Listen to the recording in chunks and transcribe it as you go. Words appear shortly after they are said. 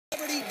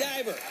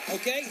diver,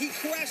 okay? He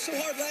crashed so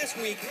hard last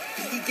week,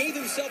 he gave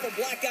himself a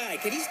black eye.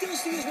 Can he still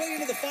see his way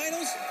into the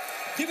finals?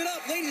 Give it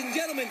up, ladies and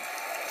gentlemen,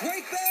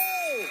 Drake Bell!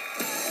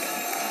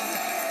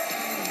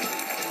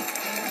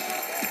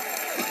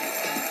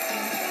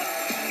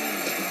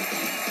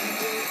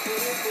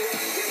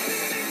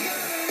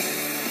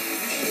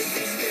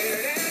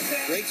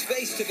 Drake's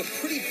face took a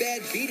pretty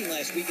bad beating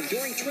last week, and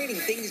during training,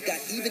 things got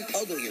even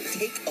uglier.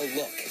 Take a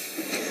look.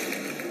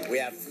 We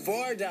have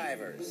 4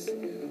 divers,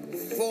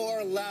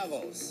 4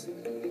 levels,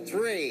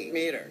 3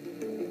 meter,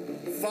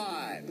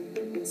 5,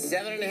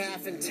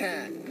 7.5, and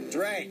 10.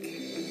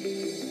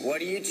 Drake, what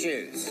do you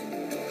choose?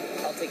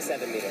 I'll take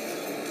 7 meter.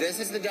 This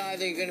is the dive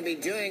that you're going to be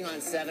doing on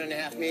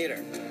 7.5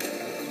 meter.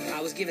 I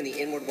was given the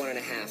inward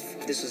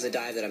 1.5. This was a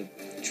dive that I'm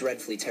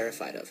dreadfully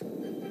terrified of.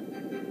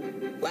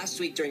 Last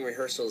week during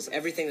rehearsals,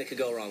 everything that could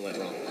go wrong went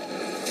wrong.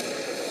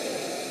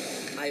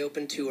 I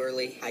opened too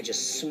early. I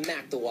just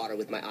smacked the water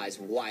with my eyes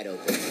wide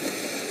open.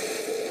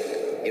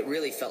 It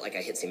really felt like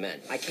I hit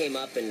cement. I came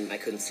up and I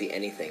couldn't see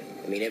anything.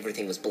 I mean,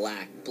 everything was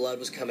black. Blood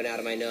was coming out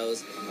of my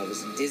nose. I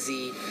was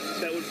dizzy.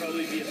 That would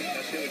probably be a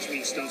concussion, which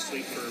means don't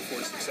sleep for 4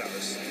 to 6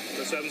 hours.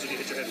 That's what happens when you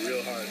hit your head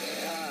real hard.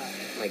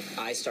 My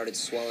eyes started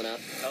swelling up.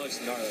 That looks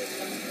gnarly.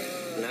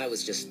 And I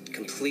was just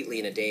completely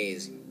in a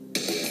daze.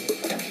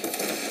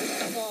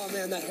 Oh,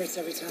 man, that hurts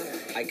every time.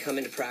 I come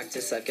into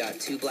practice, I've got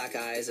 2 black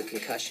eyes, a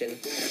concussion.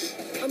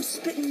 I'm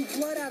spitting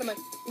blood out of my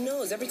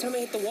nose. Every time I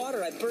hit the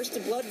water, I burst a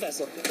blood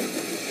vessel.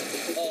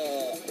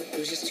 Oh, it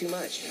was just too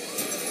much. I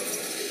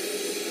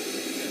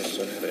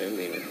still have it in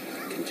me.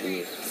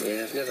 Continue.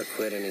 Yeah, I've never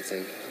quit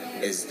anything.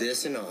 Is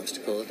this an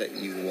obstacle that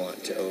you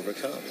want to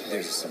overcome?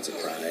 There's a sense of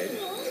pride,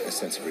 a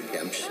sense of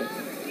redemption.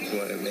 If you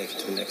want to make it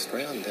to the next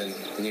round, then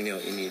you know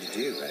what you need to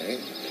do, right?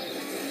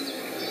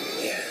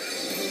 Yeah.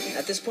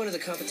 At this point of the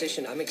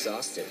competition, I'm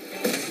exhausted.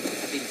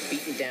 I've been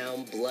beaten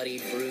down, bloody,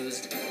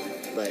 bruised.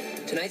 But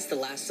tonight's the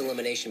last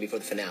elimination before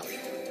the finale.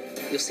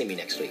 You'll see me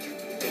next week.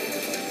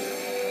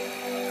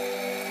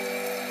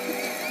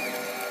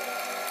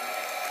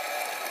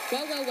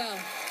 Well.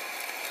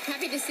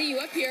 Happy to see you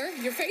up here.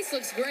 Your face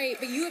looks great,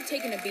 but you have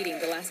taken a beating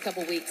the last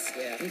couple weeks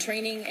in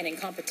training and in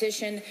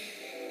competition.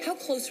 How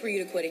close were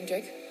you to quitting,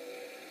 Drake?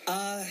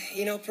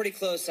 Pretty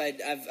close.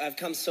 I've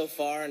come so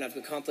far, and I've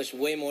accomplished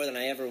way more than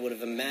I ever would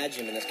have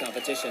imagined in this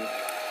competition.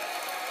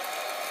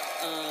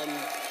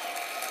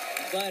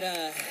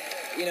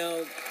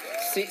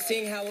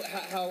 Seeing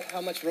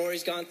how much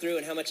Rory's gone through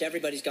and how much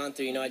everybody's gone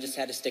through, I just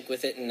had to stick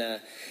with it and,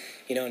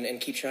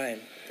 and keep trying.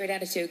 Great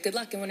attitude. Good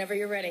luck, and whenever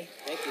you're ready.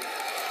 Thank you.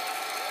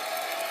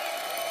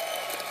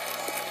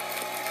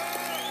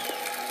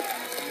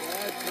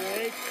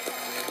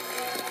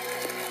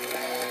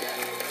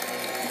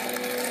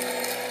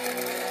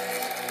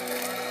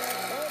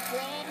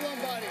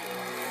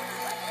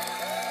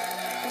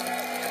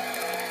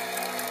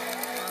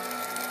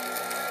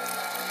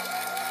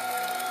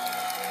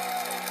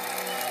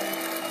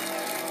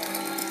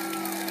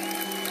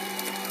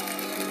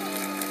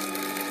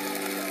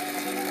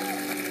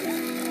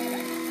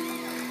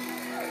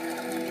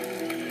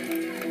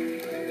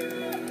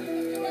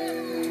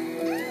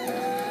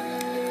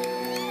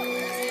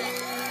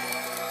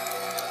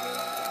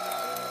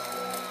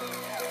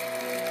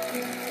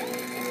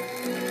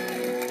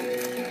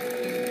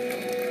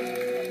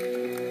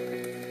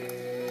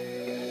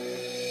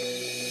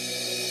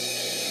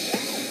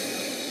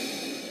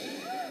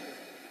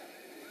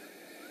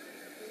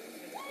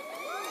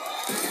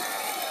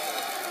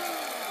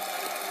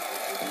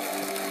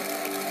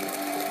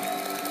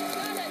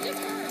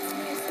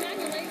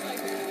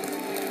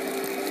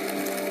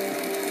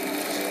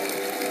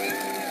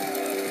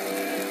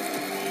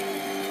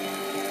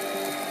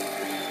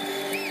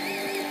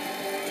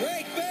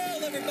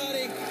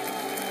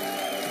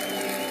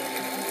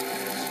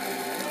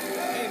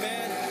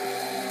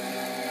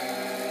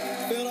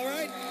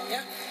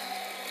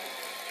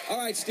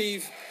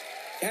 Steve,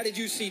 how did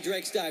you see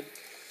Drake's dive?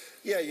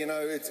 Yeah,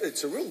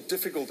 it's a real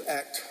difficult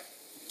act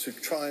to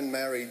try and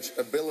marry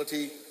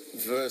ability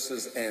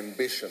versus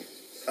ambition.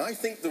 I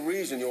think the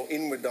reason your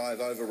inward dive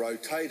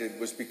over-rotated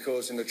was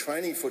because in the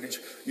training footage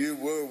you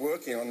were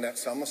working on that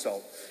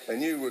somersault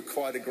and you were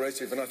quite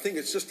aggressive, and I think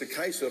it's just a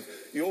case of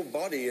your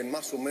body and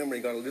muscle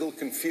memory got a little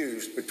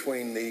confused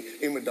between the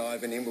inward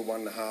dive and inward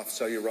 1.5,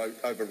 so you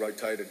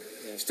over-rotated.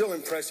 Yeah. Still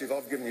impressive.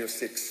 I've given you a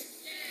 6.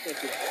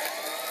 Thank you.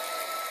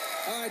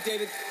 All right,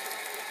 David.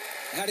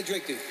 How did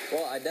Drake do?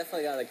 Well, I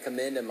definitely got to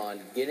commend him on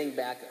getting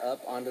back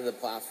up onto the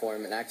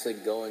platform and actually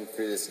going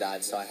through this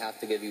dive, so I have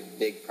to give you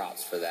big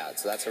props for that.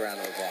 So that's a round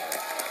of applause.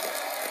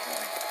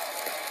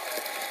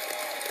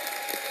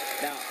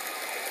 Now,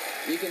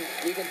 you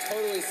can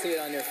totally see it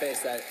on your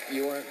face that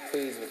you weren't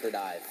pleased with the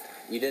dive.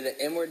 You did an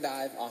inward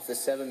dive off the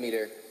 7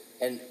 meter,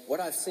 and what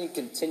I've seen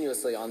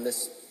continuously on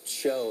this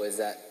show is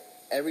that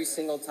every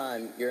single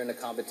time you're in a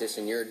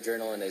competition, your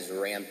adrenaline is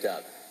ramped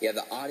up. You have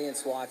the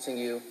audience watching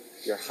you.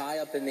 You're high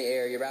up in the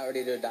air. You're about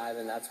ready to dive,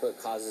 and that's what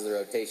causes the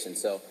rotation.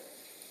 So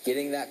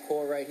getting that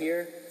core right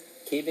here,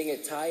 keeping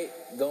it tight,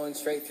 going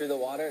straight through the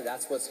water,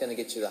 that's what's going to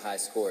get you the high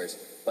scores.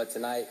 But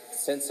tonight,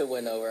 since the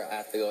win over, I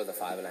have to go with a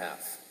 5.5.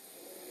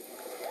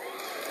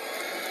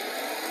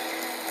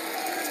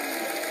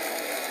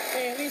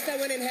 Hey, at least I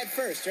went in head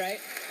first, right?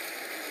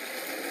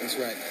 That's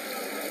right.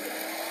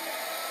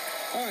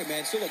 All right,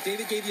 man. So, look,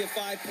 David gave you a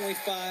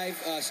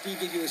 5.5. Steve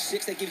gave you a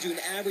 6. That gives you an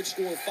average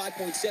score of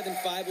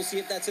 5.75. We'll see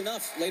if that's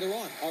enough later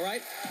on, all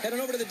right? Head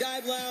on over to the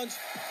Dive Lounge.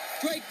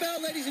 Drake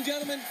Bell, ladies and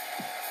gentlemen.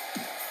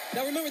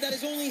 Now, remember, that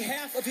is only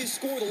half of his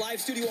score. The live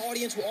studio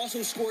audience will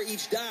also score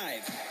each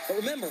dive. But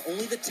remember,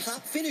 only the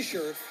top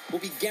finisher will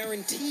be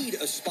guaranteed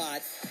a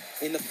spot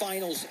in the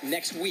finals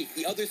next week.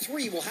 The other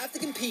 3 will have to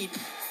compete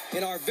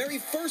in our very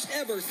first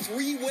ever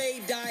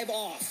 3-way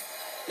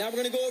dive-off. Now we're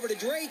going to go over to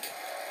Drake,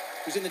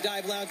 who's in the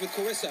Dive Lounge with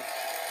Carissa.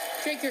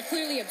 Drake, you're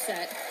clearly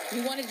upset.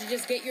 You wanted to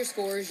just get your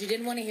scores. You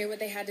didn't want to hear what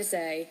they had to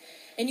say.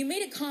 And you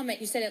made a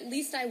comment. You said, at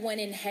least I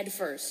went in head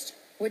first.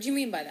 What do you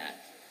mean by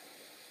that?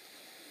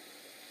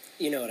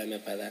 You know what I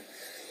meant by that.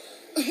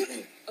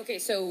 Okay,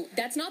 so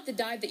that's not the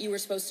dive that you were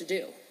supposed to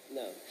do.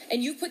 No.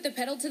 And you've put the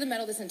pedal to the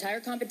metal this entire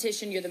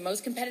competition. You're the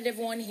most competitive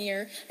one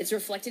here. It's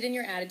reflected in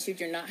your attitude.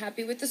 You're not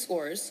happy with the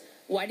scores.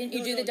 Why didn't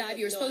you do the dive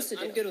you were supposed to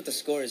do? I'm good with the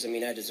scores. I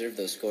mean, I deserve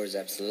those scores,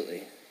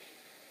 absolutely.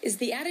 Is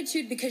the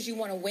attitude because you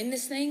want to win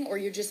this thing, or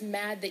you're just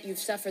mad that you've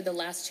suffered the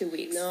last 2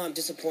 weeks? No, I'm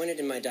disappointed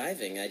in my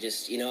diving. I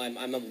just,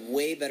 I'm a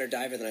way better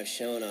diver than I've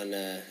shown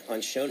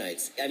on show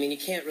nights. I mean, you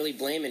can't really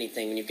blame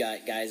anything when you've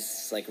got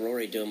guys like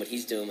Rory doing what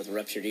he's doing with a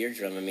ruptured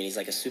eardrum. I mean, he's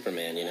like a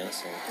Superman,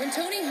 so. When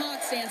Tony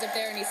Hawk stands up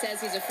there and he says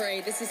he's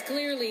afraid, this is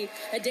clearly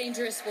a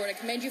dangerous sport. I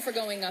commend you for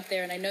going up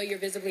there, and I know you're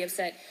visibly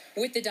upset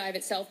with the dive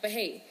itself, but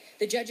hey,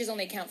 the judges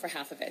only account for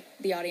half of it.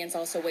 The audience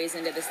also weighs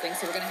into this thing,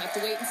 so we're going to have to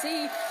wait and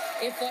see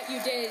if what you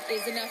did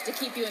is enough to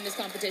keep you in this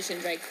competition,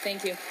 Drake.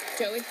 Thank you.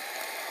 Joey?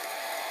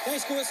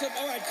 Thanks, Carissa.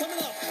 All right, coming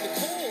up,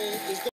 Nicole is